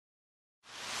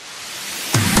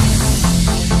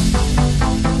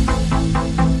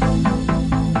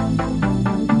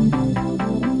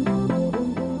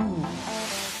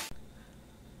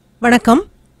வணக்கம்.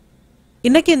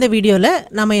 இன்னைக்கு இந்த வீடியோல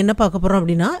நாம என்ன பார்க்க போறோம்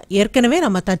அப்படினா ஏற்கனவே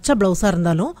நம்ம தச்ச ப்ளவுஸா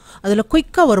இருந்தாலும் அதுல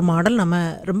குயிக்கா ஒரு மாடல் நம்ம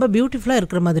ரொம்ப பியூட்டிஃபுல்லா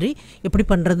இருக்கிற மாதிரி எப்படி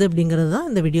பண்றது அப்படிங்கறது தான்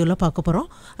இந்த வீடியோல பார்க்க போறோம்.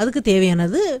 அதுக்கு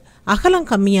தேவையானது அகலம்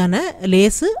கம்மியான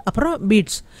லேஸ் அப்புறம்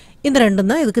பீட்ஸ். இந்த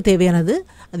ரெண்டும் தான் இதுக்கு தேவையானது.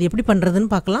 அது எப்படி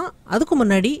பண்றதுன்னு பார்க்கலாம். அதுக்கு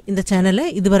முன்னாடி இந்த சேனலை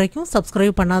இதுவரைக்கும்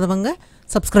சப்ஸ்கிரைப் பண்ணாதவங்க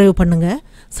சப்ஸ்கிரைப் பண்ணுங்க.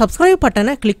 சப்ஸ்கிரைப்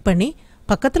பட்டனை கிளிக் பண்ணி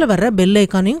பக்கத்துல வர்ற பெல்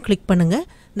ஐகானையும் கிளிக் பண்ணுங்க.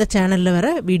 இந்த சேனல்ல வர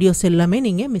வீடியோஸ் எல்லாமே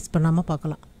நீங்க மிஸ் பண்ணாம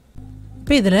பார்க்கலாம்.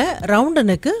 இப்போ இதில் ரவுண்டு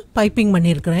நெக்கு பைப்பிங்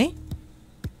பண்ணியிருக்கிறேன்,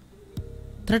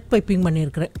 த்ரெட் பைப்பிங்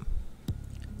பண்ணியிருக்கிறேன்.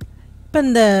 இப்போ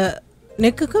இந்த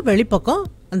நெக்குக்கு வெளிப்பக்கம்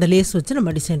அந்த லேஸ் வச்சு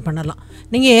நம்ம டிசைன் பண்ணலாம்.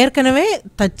 நீங்கள் ஏற்கனவே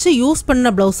தச்சு யூஸ்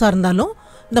பண்ண ப்ளவுஸாக இருந்தாலும்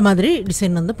இந்த மாதிரி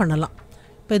டிசைன் வந்து பண்ணலாம்.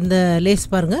 இப்போ இந்த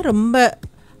லேஸ் பாருங்கள், ரொம்ப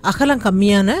அகலம்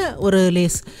கம்மியான ஒரு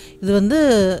லேஸ். இது வந்து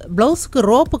ப்ளவுஸுக்கு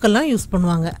ரோப்புக்கெல்லாம் யூஸ்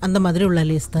பண்ணுவாங்க, அந்த மாதிரி உள்ள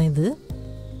லேஸ் தான் இது.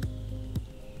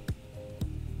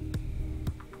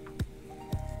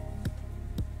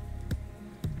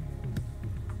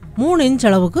 மூணு இன்ச்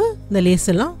அளவுக்கு இந்த லேஸ்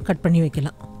எல்லாம் கட் பண்ணி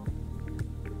வைக்கலாம்.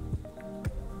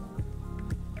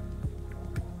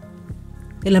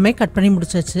 எல்லாமே கட் பண்ணி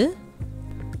முடிச்சாச்சு.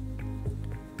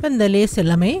 இப்போ இந்த லேஸ்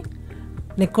எல்லாமே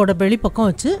நெக்கோட வெளிப்பக்கம்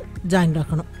வச்சு ஜாயிண்ட்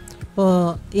ஆக்கணும்.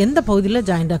 இப்போது எந்த பகுதியில்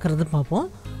ஜாயிண்ட் ஆக்கிறது பார்ப்போம்.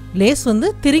 லேஸ் வந்து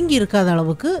திருங்கி இருக்காத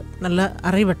அளவுக்கு நல்லா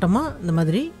அரைவட்டமாக இந்த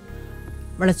மாதிரி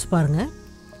வளைச்சி பாருங்கள்.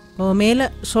 இப்போது மேலே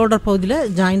ஷோல்டர் பகுதியில்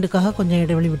ஜாயிண்ட்டுக்காக கொஞ்சம்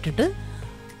இடைவெளி விட்டுட்டு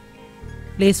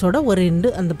லேஸோட ஒரு எண்டு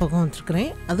அந்த பக்கம் வச்சுருக்கிறேன்.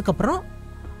 அதுக்கப்புறம்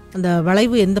அந்த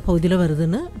வளைவு எந்த பகுதியில்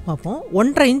வருதுன்னு பார்ப்போம்.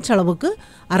 1.5 இன்ச் அளவுக்கு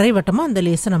அரைவட்டமாக அந்த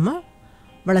லேஸை நம்ம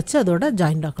வளைச்சி அதோட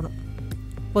ஜாயிண்ட் ஆக்கணும்.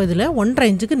 இப்போ இதில்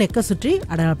 1.5 இன்ச்சுக்கு நெக்கை சுற்றி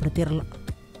அடையாளப்படுத்திடலாம்.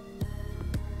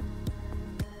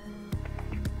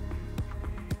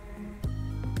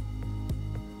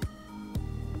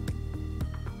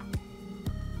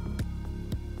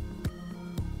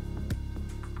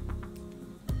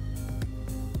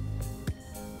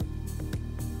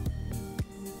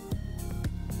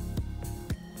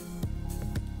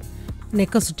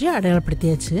 நெக்கை சுற்றி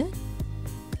அடையாளப்படுத்தியாச்சு.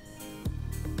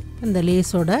 இந்த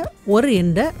லேஸோட ஒரு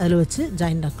எண்டை அதில் வச்சு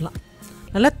ஜாயிண்ட் ஆக்கலாம்.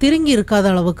 நல்லா திருங்கி இருக்காத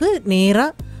அளவுக்கு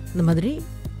நேராக இந்த மாதிரி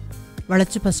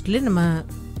வளைச்சி ஃபஸ்ட்லேயே நம்ம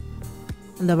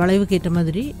அந்த வளைவுக்கு ஏற்ற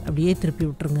மாதிரி அப்படியே திருப்பி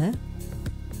விட்டுருங்க.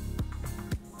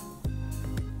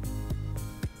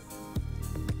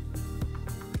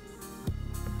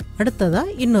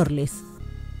 அடுத்ததாக இன்னொரு லேஸ்.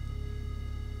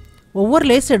 ஒவ்வொரு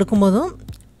லேஸ் எடுக்கும்போதும்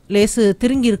லேஸு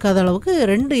திருங்கி இருக்காத அளவுக்கு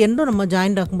ரெண்டு எண்டும் நம்ம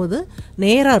ஜாயிண்ட் ஆக்கும்போது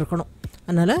நேராக இருக்கணும்.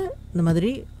 அதனால் இந்த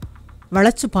மாதிரி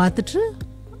வளைச்சி பார்த்துட்டு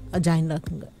ஜாயிண்ட்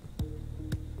ஆக்குங்க.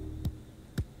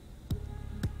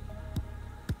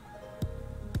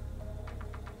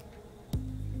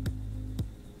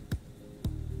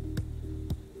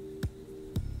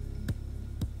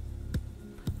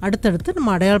 அடுத்தடுத்து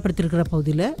நம்ம அடையாளப்படுத்தியிருக்கிற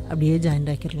பகுதியில் அப்படியே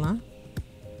ஜாயிண்ட் ஆக்கிடலாம்.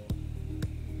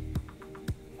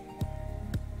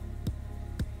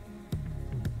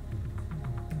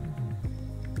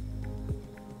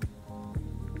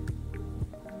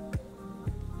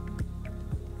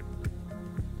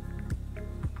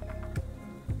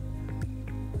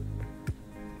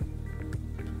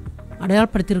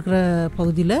 அடையாளப்படுத்தியிருக்கிற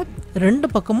பகுதியில் ரெண்டு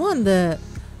பக்கமும் அந்த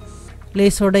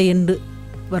லேஸோட எண்டு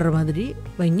வர்ற மாதிரி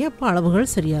வைங்க. அப்போ அளவுகள்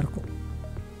சரியாக இருக்கும்.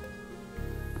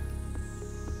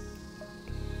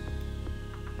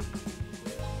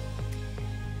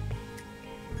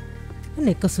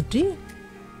 நெக்கை சுற்றி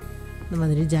இந்த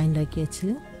மாதிரி ஜாயிண்ட் ஆக்கியாச்சு.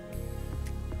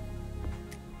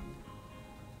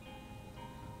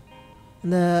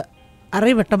 அந்த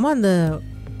அரைவட்டமாக அந்த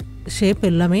ஷேப்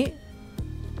எல்லாமே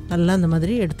நல்லா அந்த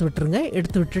மாதிரி எடுத்து விட்டுருங்க.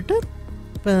 எடுத்து விட்டுட்டு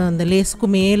இப்போ அந்த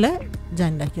லேஸுக்கு மேலே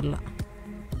ஜாயிண்ட் ஆக்கிடலாம்.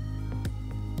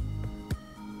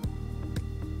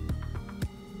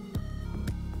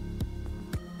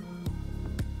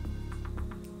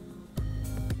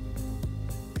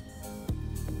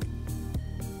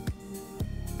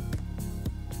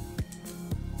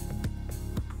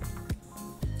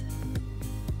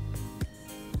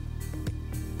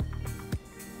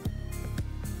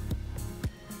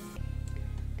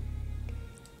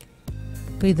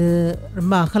 இப்போ இது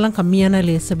ரொம்ப அகலம் கம்மியான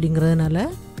லேஸ் அப்படிங்கிறதுனால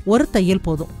ஒரு தையல்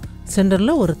போதும்.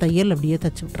 சென்டரில் ஒரு தையல் அப்படியே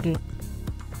தைச்சி விட்டுறலாம்.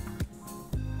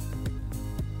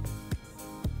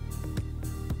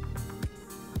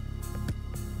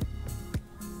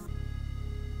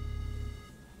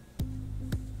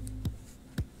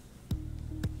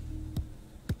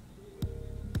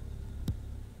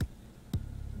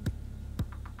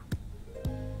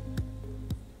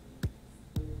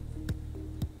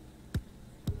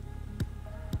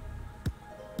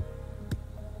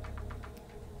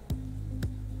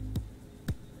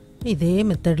 இதே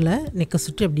மெத்தடில் நெக்கை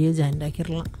சுற்றி அப்படியே ஜாயிண்ட்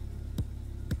ஆக்கிடலாம்.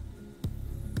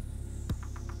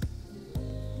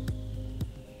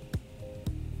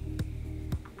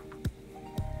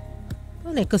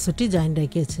 நெக்கை சுற்றி ஜாயிண்ட்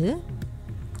ஆக்கியாச்சு.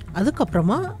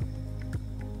 அதுக்கப்புறமா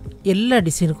எல்லா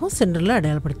டிசைனுக்கும் சென்டரில்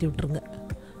அடையாளப்படுத்தி விட்டுருங்க.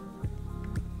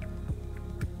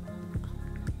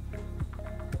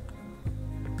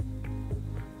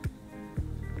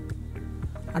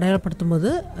 அடையாளப்படுத்தும் போது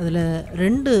அதில்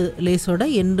 2 லேஸோட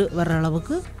எண்டு வர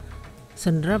அளவுக்கு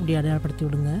சென்டரை அப்படி அடையாளப்படுத்தி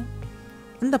விடுங்க.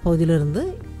 அந்த பகுதியிலிருந்து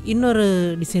இன்னொரு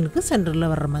டிசைனுக்கு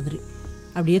சென்டரில் வர்ற மாதிரி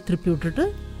அப்படியே திருப்பி விட்டுட்டு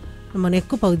நம்ம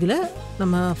நெக்கு பகுதியில்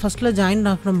நம்ம ஃபஸ்ட்டில் ஜாயின்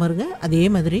ஆக்கணும் பாருங்கள், அதே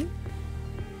மாதிரி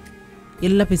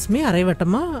எல்லா பீஸுமே அரை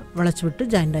வட்டமாக வளைச்சி விட்டு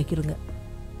ஜாயின் ஆக்கிடுங்க.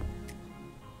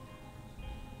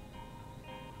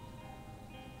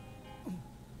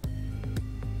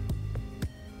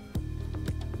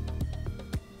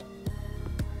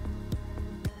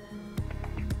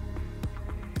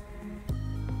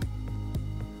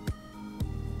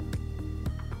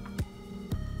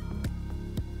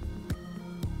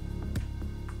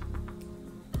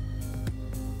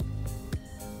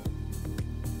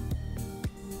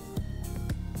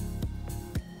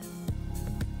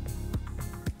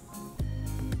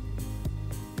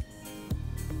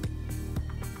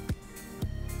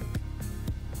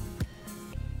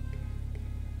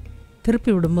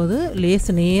 திருப்பி விடும்போது லேஸ்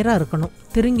நேராக இருக்கணும்,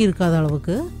 திருங்கி இருக்காத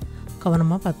அளவுக்கு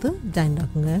கவனமாக பார்த்து ஜாயிண்ட்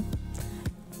ஆக்குங்க.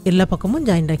 எல்லா பக்கமும்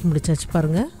ஜாயிண்ட் ஆக்கி முடிச்சாச்சு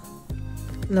பாருங்கள்.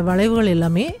 இந்த வளைவுகள்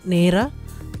எல்லாமே நேராக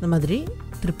இந்த மாதிரி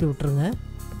திருப்பி விட்டுருங்க.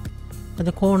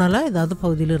 கொஞ்சம் கோணலாக ஏதாவது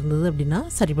பகுதியில் இருந்தது அப்படின்னா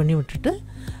சரி பண்ணி விட்டுட்டு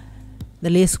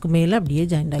இந்த லேஸுக்கு மேலே அப்படியே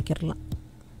ஜாயிண்ட் ஆக்கிடலாம்.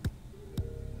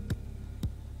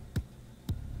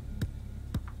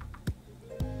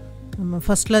 நம்ம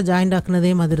ஃபஸ்ட்டில் ஜாயிண்ட்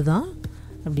ஆக்குனதே மாதிரி தான்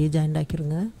அப்படியே ஜாயிண்ட்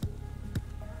ஆக்கிடுங்க.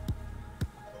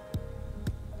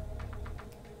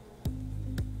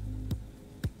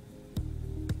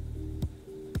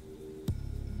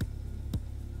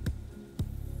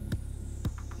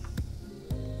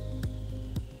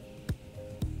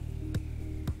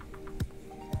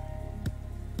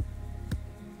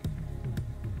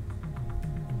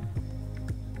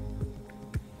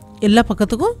 எல்லா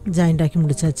பக்கத்துக்கும் ஜாயிண்ட் ஆக்கி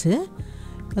முடிச்சாச்சு.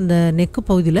 அந்த நெக்கு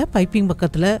பகுதியில் பைப்பிங்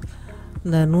பக்கத்தில்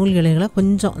இந்த நூல் இலைகளை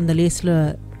கொஞ்சம் அந்த லேஸில்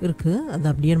இருக்குது, அதை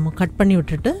அப்படியே நம்ம கட் பண்ணி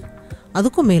விட்டுட்டு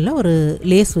அதுக்கும் மேலே ஒரு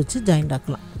லேஸ் வச்சு ஜாயிண்ட்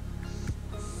ஆக்கலாம்.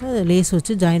 லேஸ்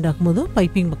வச்சு ஜாயிண்ட் ஆக்கும்போது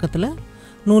பைப்பிங் பக்கத்தில்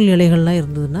நூல் இலைகள்லாம்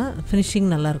இருந்ததுன்னா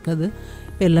ஃபினிஷிங் நல்லா இருக்காது.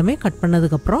 இப்போ எல்லாமே கட்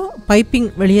பண்ணதுக்கப்புறம் பைப்பிங்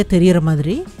வெளியே தெரிகிற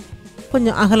மாதிரி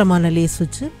கொஞ்சம் அகலமான லேஸ்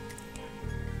வச்சு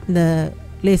இந்த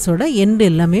லேஸோட எண்டு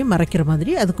எல்லாமே மறைக்கிற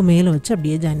மாதிரி அதுக்கு மேலே வச்சு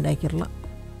அப்படியே ஜாயிண்ட் ஆக்கிடலாம்.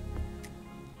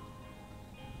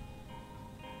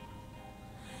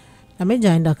 எல்லாமே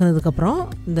ஜாயிண்ட் ஆக்குனதுக்கப்புறம்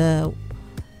இந்த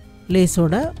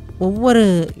லேஸோட ஒவ்வொரு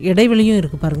இடைவெளியும்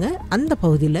இருக்குது பாருங்கள், அந்த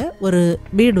பகுதியில் ஒரு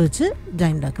பீடு வச்சு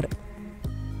ஜாயிண்ட் ஆக்குறேன்.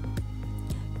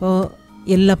 இப்போது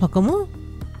எல்லா பக்கமும்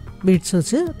பீட்ஸ்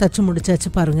வச்சு தச்சு முடிச்சாச்சு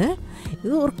பாருங்கள்.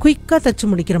 இது ஒரு குயிக்காக தச்சு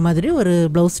முடிக்கிற மாதிரி ஒரு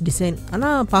ப்ளவுஸ் டிசைன்.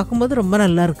 ஆனால் பார்க்கும்போது ரொம்ப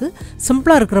நல்லாயிருக்கு,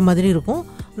 சிம்பிளாக இருக்கிற மாதிரி இருக்கும்.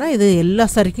 ஆனால் இது எல்லா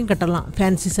சாரிக்கும் கட்டலாம்,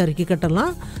 ஃபேன்சி சாரிக்கு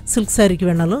கட்டலாம், சில்க் சாரிக்கு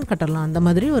வேணாலும் கட்டலாம், அந்த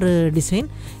மாதிரி ஒரு டிசைன்.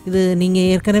 இது நீங்கள்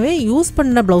ஏற்கனவே யூஸ்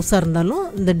பண்ண ப்ளவுஸாக இருந்தாலும்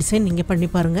இந்த டிசைன் நீங்கள் பண்ணி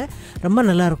பாருங்கள், ரொம்ப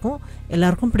நல்லாயிருக்கும்.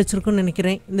 எல்லாருக்கும் பிடிச்சிருக்குன்னு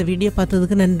நினைக்கிறேன். இந்த வீடியோ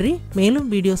பார்த்ததுக்கு நன்றி. மேலும்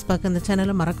வீடியோஸ் பார்க்க இந்த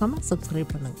சேனலை மறக்காமல்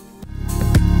சப்ஸ்கிரைப் பண்ணுங்கள்.